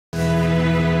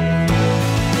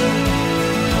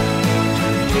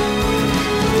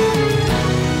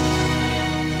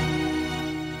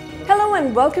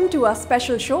and welcome to our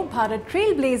special show, Bharat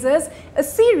Trailblazers, a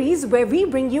series where we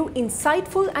bring you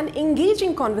insightful and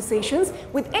engaging conversations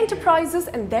with enterprises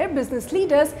and their business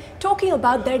leaders talking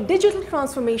about their digital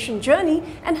transformation journey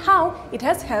and how it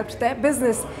has helped their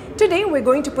business. Today, we're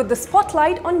going to put the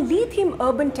spotlight on lithium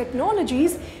urban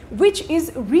technologies, which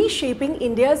is reshaping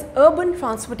India's urban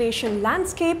transportation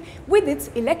landscape with its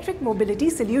electric mobility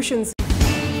solutions.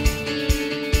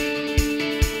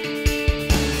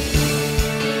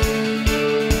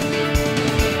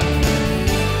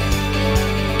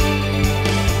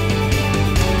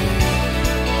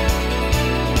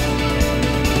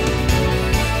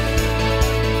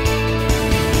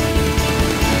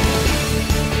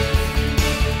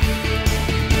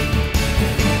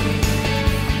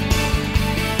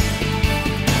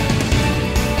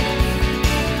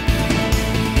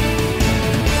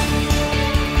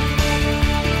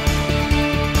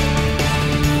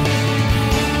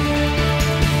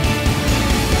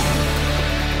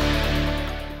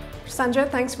 Sanjay,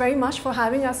 thanks very much for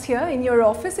having us here in your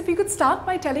office. If you could start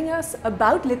by telling us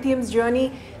about Lithium's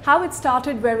journey, how it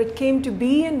started, where it came to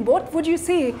be, and what would you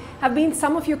say have been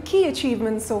some of your key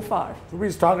achievements so far? We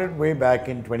started way back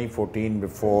in 2014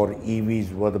 before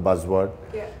EVs were the buzzword.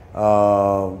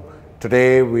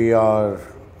 Today we are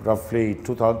roughly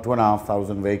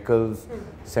 2,500 vehicles,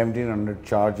 1,700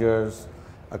 chargers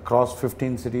across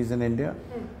 15 cities in India.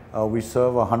 We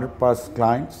serve 100+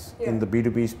 clients in the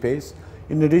B2B space.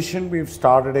 In addition, we've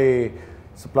started a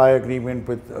supply agreement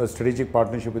with a strategic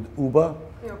partnership with Uber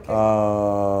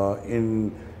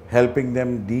in helping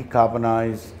them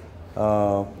decarbonize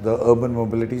the urban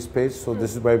mobility space. So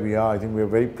this is where we are. I think we're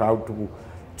very proud to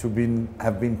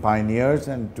have been pioneers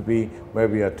and to be where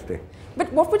we are today. But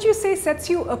what would you say sets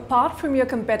you apart from your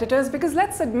competitors? Because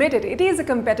let's admit it, it is a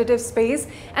competitive space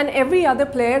and every other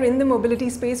player in the mobility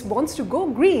space wants to go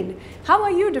green. How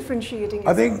are you differentiating yourself?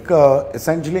 I think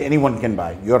essentially anyone can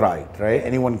buy, you're right?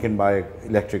 Anyone can buy an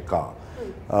electric car.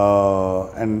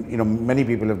 And many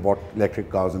people have bought electric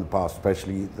cars in the past,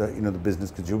 especially the business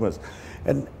consumers.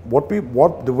 And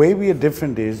the way we are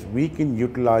different is we can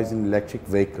utilize an electric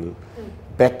vehicle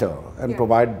better and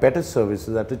provide better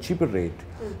services at a cheaper rate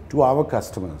to our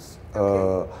customers.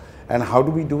 And how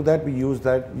do we do that? We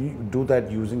do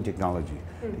that using technology.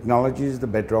 Technology is the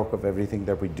bedrock of everything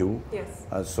that we do.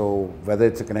 So whether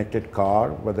it's a connected car,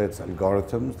 whether it's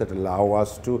algorithms that allow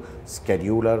us to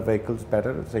schedule our vehicles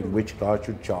better, saying which car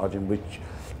should charge and which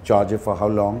charger for how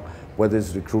long, whether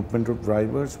it's recruitment of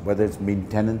drivers, whether it's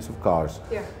maintenance of cars.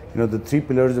 The three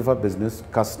pillars of our business: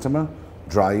 customer,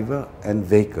 driver and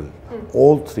vehicle,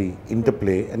 all three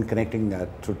interplay and connecting that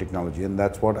through technology, and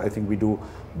that's what I think we do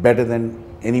better than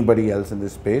anybody else in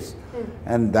this space,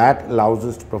 and that allows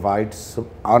us to provide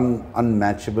some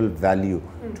unmatchable value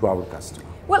to our customer.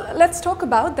 Well, let's talk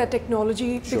about that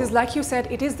technology because like you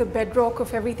said, it is the bedrock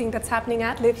of everything that's happening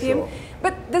at Lithium.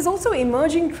 But there's also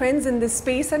emerging trends in this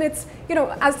space, and it's,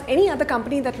 as any other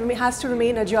company that has to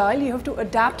remain agile, you have to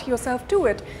adapt yourself to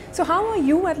it. So how are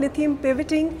you at Lithium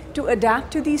pivoting to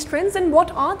adapt to these trends, and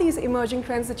what are these emerging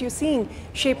trends that you're seeing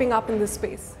shaping up in this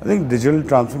space? I think digital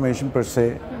transformation per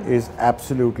se is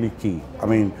absolutely key. I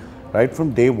mean, right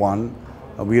from day one,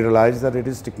 we realized that it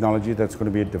is technology that's going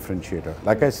to be a differentiator.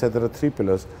 Like I said, there are three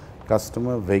pillars: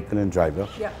 customer, vehicle and driver.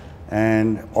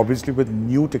 And obviously with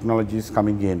new technologies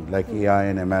coming in like AI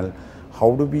and ML,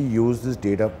 how do we use this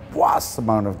data, vast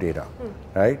amount of data,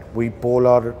 right? We poll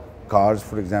our cars,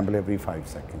 for example, every 5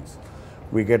 seconds.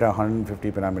 We get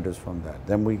 150 parameters from that.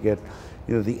 Then we get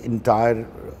the entire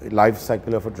life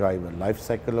cycle of a driver, life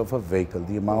cycle of a vehicle,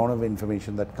 the amount of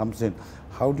information that comes in.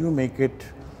 How do you make it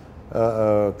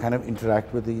kind of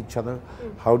interact with each other?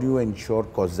 How do you ensure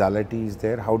causality is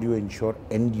there? How do you ensure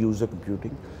end user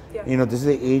computing? This is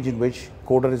the age in which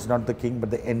coder is not the king, but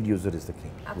the end user is the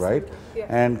king, right?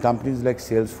 And companies like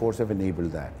Salesforce have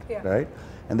enabled that, right?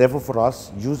 And therefore for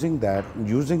us, using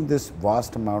this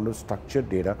vast amount of structured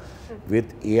data with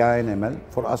AI and ML,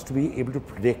 for us to be able to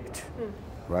predict,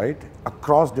 right,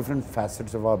 across different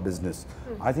facets of our business,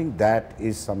 I think that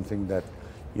is something that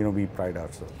we pride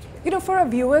ourselves. For our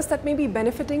viewers that may be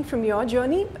benefiting from your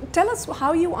journey, tell us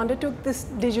how you undertook this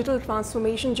digital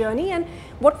transformation journey and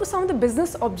what were some of the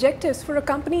business objectives for a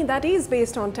company that is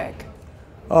based on tech?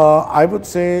 I would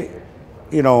say,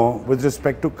 with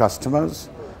respect to customers,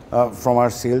 from our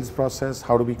sales process,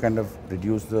 how do we kind of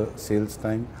reduce the sales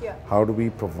time? How do we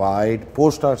provide,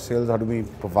 post our sales, how do we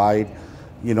provide,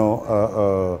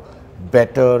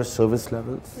 better service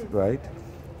levels, right?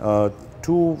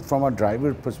 Two, from a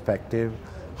driver perspective,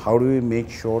 how do we make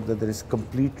sure that there is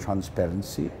complete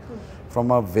transparency? From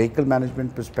a vehicle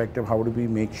management perspective, how do we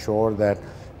make sure that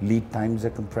lead times are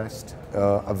compressed,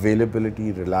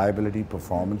 availability, reliability,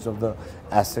 performance of the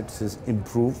assets is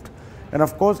improved. And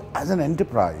of course, as an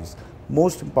enterprise,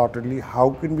 most importantly, how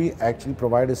can we actually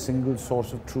provide a single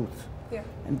source of truth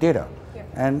and data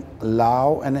and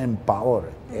allow and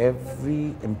empower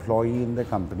every employee in the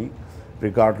company,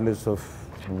 regardless of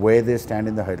where they stand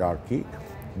in the hierarchy,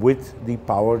 with the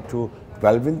power to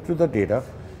delve into the data,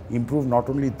 improve not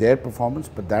only their performance,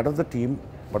 but that of the team,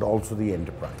 but also the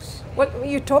enterprise. Well,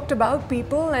 you talked about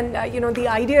people, and the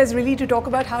idea is really to talk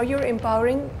about how you're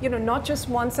empowering, not just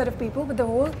one set of people, but the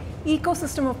whole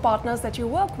ecosystem of partners that you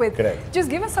work with. Correct. Just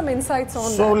give us some insights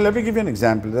on that. So let me give you an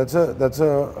example. That's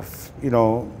a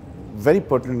very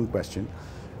pertinent question.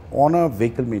 On a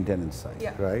vehicle maintenance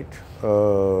side, right?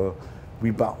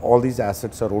 All these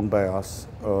assets are owned by us.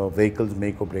 Vehicles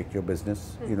make or break your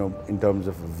business, in terms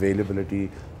of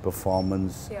availability,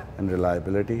 performance, and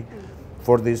reliability.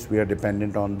 For this, we are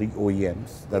dependent on the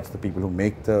OEMs. That's the people who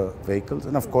make the vehicles,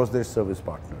 and of course, their service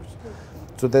partners.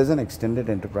 So there's an extended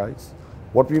enterprise.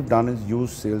 What we've done is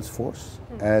use Salesforce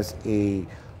as a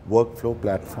workflow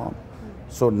platform.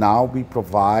 So now we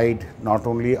provide not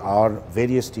only our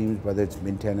various teams, whether it's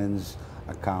maintenance,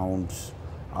 accounts,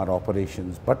 our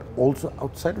operations, but also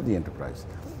outside of the enterprise.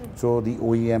 So the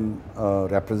OEM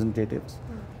representatives,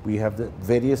 we have the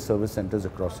various service centers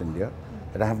across India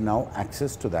that have now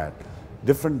access to that,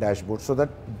 different dashboards, so that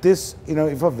this,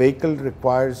 if a vehicle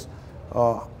requires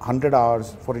 100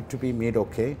 hours for it to be made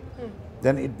okay,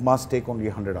 then it must take only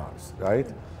 100 hours, right?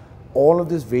 All of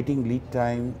this waiting lead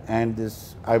time and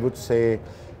this, I would say,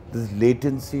 this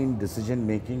latency in decision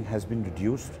making has been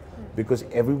reduced because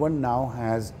everyone now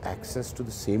has access to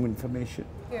the same information.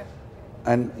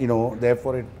 And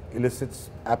therefore it elicits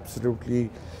absolutely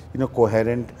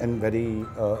coherent and very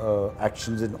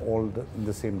actions in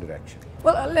the same direction.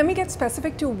 Well, let me get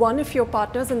specific to one of your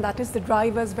partners, and that is the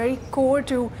drivers, very core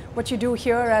to what you do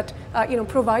here at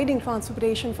providing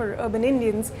transportation for urban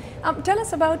Indians. Tell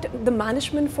us about the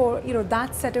management for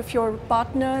that set of your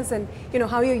partners, and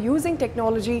how you're using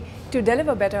technology to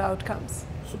deliver better outcomes.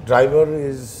 So driver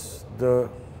is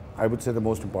I would say the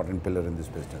most important pillar in this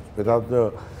business. Without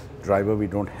the driver, we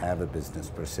don't have a business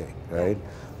per se, right?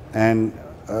 And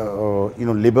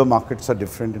labor markets are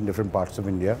different in different parts of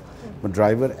India. But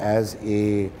driver as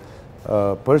a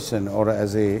person or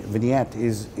as a vignette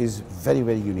is very,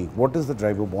 very unique. What does the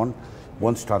driver want?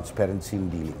 Wants transparency in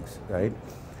dealings, right?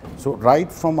 So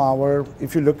right from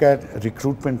if you look at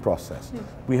recruitment process,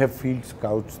 we have field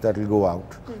scouts that will go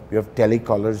out. We have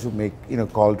telecallers who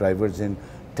call drivers in,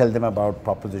 tell them about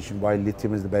proposition, why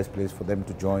Lithium is the best place for them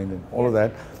to join, and all of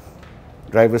that.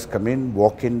 Drivers come in,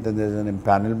 walk in, then there's an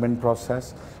empanelment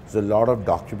process. There's a lot of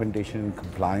documentation and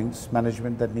compliance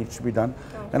management that needs to be done.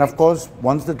 And of course,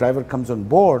 once the driver comes on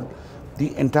board,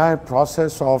 the entire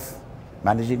process of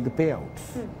managing the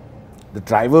payouts, the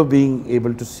driver being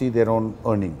able to see their own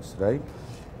earnings, right?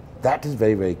 That is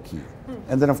very, very key.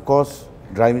 And then of course,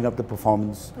 driving up the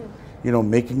performance,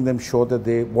 making them sure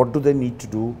that what do they need to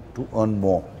do to earn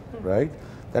more, right?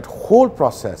 That whole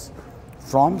process,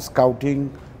 from scouting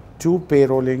to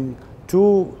payrolling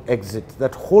to exit,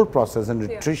 that whole process, and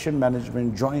attrition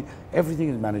management, everything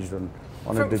is managed on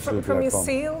a digital platform. From your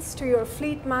sales to your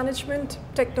fleet management,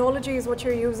 technology is what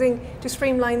you're using to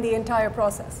streamline the entire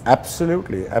process.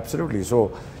 Absolutely, absolutely.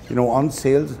 So, on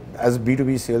sales, as a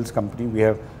B2B sales company, we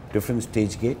have different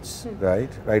stage gates,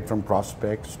 right from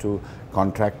prospects to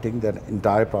contracting. That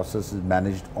entire process is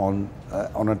managed on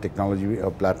a technology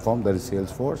platform, that is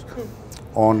Salesforce.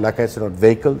 On, like I said, on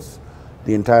vehicles,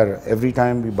 every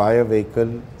time we buy a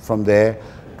vehicle, from there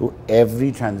to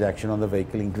every transaction on the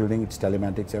vehicle, including its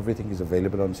telematics, everything is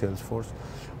available on Salesforce.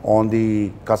 On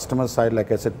the customer side,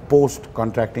 like I said,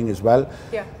 post-contracting as well,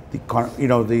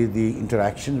 the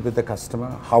interactions with the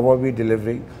customer, how are we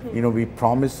delivering? We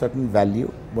promise certain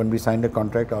value when we sign the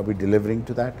contract, are we delivering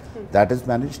to that? That is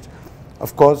managed.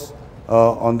 Of course,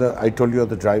 I told you of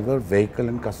the driver, vehicle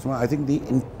and customer, I think the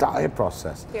entire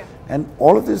process. And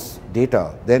all of this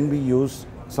data, then we use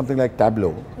something like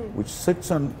Tableau, which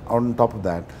sits on top of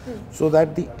that, so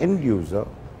that the end user,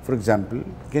 for example,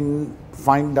 can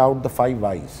find out the 5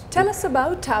 whys. Tell us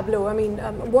about Tableau. I mean,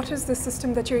 what is the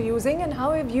system that you're using and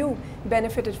how have you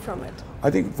benefited from it?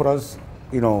 I think for us,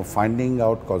 finding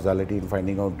out causality and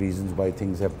finding out reasons why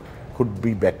things could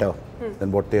be better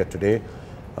than what they are today,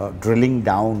 drilling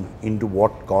down into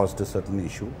what caused a certain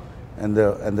issue, and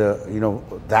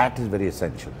that is very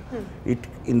essential.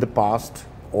 In the past,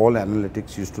 all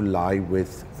analytics used to lie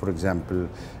with, for example,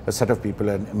 a set of people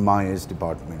in MIS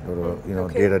department or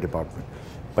a data department.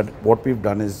 But what we've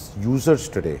done is users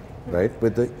today, right,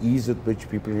 with the ease with which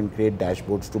people can create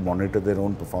dashboards to monitor their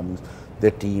own performance,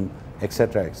 their team,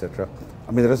 etc., etc.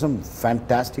 I mean, there are some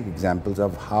fantastic examples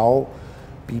of how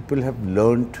people have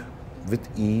learned with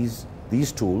ease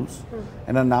these tools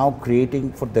and are now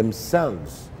creating for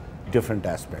themselves different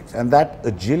aspects. And that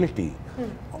agility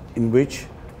in which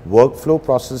workflow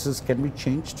processes can be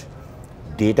changed,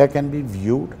 data can be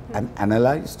viewed and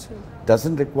analyzed,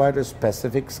 doesn't require a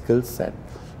specific skill set,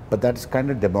 but that's kind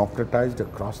of democratized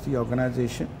across the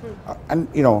organization.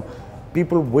 And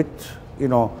people with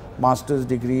master's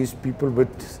degrees, people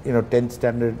with 10th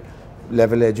standard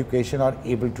level education are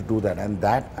able to do that, and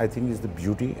that I think is the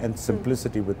beauty and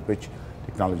simplicity with which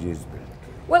technology is built.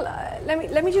 Well,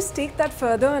 let me just take that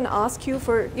further and ask you,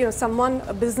 for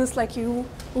a business like you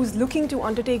who's looking to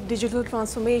undertake digital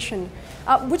transformation,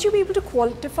 would you be able to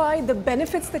quantify the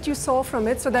benefits that you saw from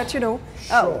it, so that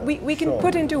we can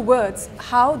put into words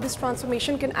how this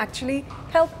transformation can actually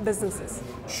help businesses?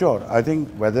 Sure. I think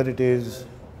whether it is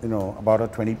about a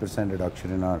 20%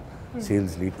 reduction in our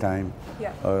sales lead time,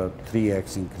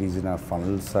 3x increase in our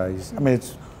funnel size. I mean,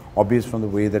 it's obvious from the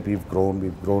way that we've grown.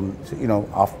 We've grown,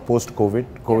 post-COVID.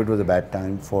 COVID was a bad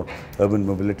time for urban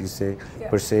mobility,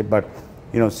 per se. But,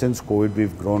 since COVID,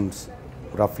 we've grown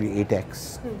roughly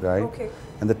 8x, right? Okay.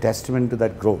 And the testament to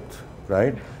that growth,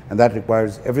 right? And that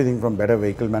requires everything from better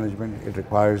vehicle management. It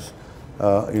requires,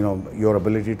 your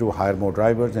ability to hire more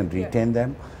drivers and retain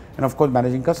them. And of course,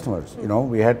 managing customers.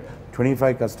 We had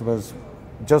 25 customers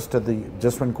just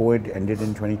when COVID ended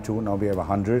in 22. Now we have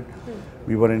 100.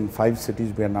 We were in 5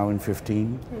 cities. We are now in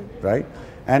 15, right?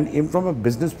 And from a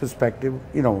business perspective,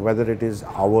 whether it is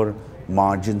our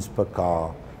margins per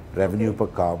car, revenue per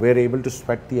car, we are able to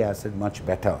sweat the asset much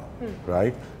better,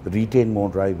 right? Retain more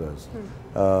drivers,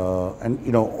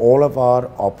 and all of our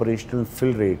operational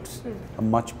fill rates are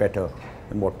much better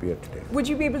than what we are today. Would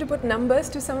you be able to put numbers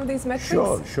to some of these metrics?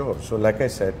 Sure. So like I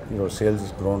said, sales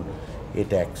has grown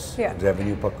 8x.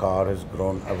 Revenue per car has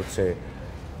grown, I would say,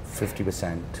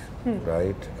 50%,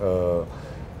 right?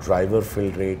 Driver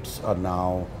fill rates are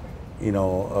now,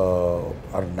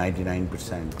 are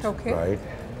 99%, right?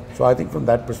 So I think from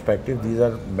that perspective, these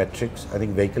are metrics. I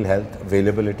think vehicle health,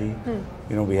 availability,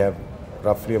 we have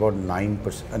roughly about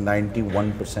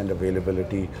 91%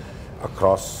 availability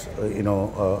across, a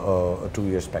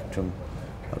 2-year spectrum.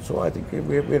 So I think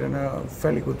we're in a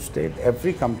fairly good state.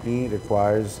 Every company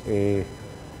requires a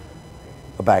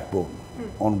backbone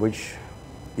on which,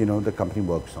 the company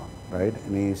works on, right?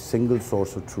 And a single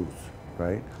source of truth,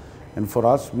 right? And for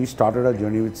us, we started our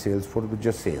journey with Salesforce with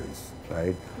just sales,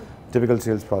 right? Typical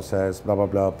sales process, blah, blah,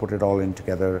 blah, put it all in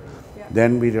together.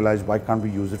 Then we realized, why can't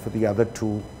we use it for the other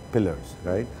 2 pillars,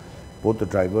 right? Both the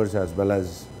drivers as well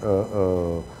as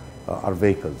our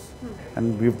vehicles.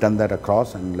 And we've done that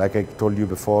across, and like I told you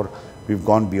before, we've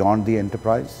gone beyond the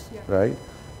enterprise, right?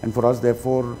 And for us,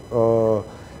 therefore,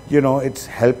 it's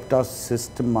helped us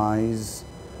systemize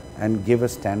and give a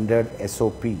standard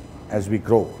SOP as we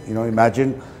grow.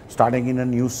 Imagine starting in a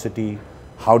new city,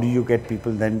 how do you get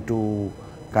people then to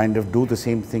kind of do the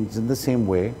same things in the same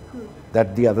way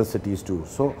that the other cities do?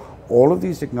 So all of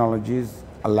these technologies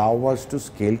allow us to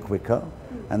scale quicker,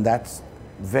 and that's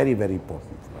very, very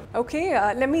important. Okay,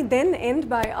 let me then end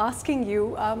by asking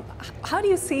you, how do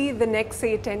you see the next,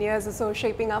 say, 10 years or so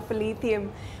shaping up for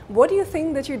Lithium? What do you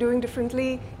think that you're doing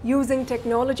differently using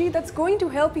technology that's going to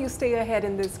help you stay ahead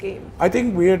in this game? I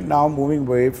think we are now moving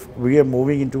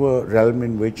into a realm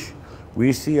in which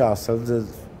we see ourselves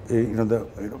as,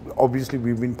 obviously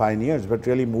we've been pioneers, but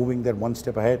really moving that one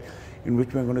step ahead, in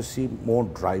which we're going to see more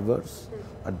drivers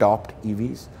adopt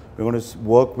EVs. We're going to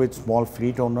work with small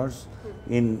fleet owners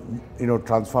in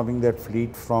transforming their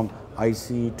fleet from ICE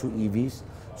to EVs.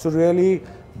 So really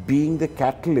being the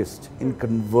catalyst in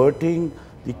converting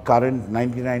the current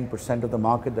 99% of the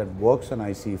market that works on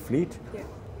ICE fleet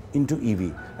into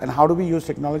EV. And how do we use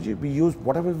technology? We use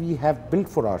whatever we have built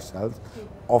for ourselves,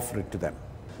 offer it to them.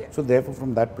 So therefore,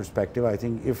 from that perspective, I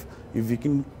think if we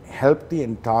can help the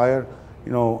entire,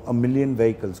 1 million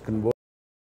vehicles convert,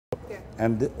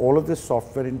 and all of this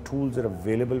software and tools are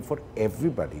available for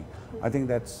everybody, I think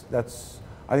that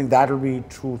will be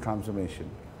true transformation.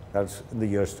 That's in the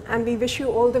years to come. And we wish you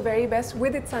all the very best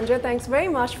with it, Sanjay. Thanks very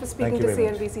much for speaking to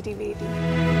CNBC TV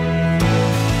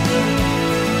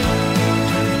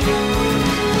 18.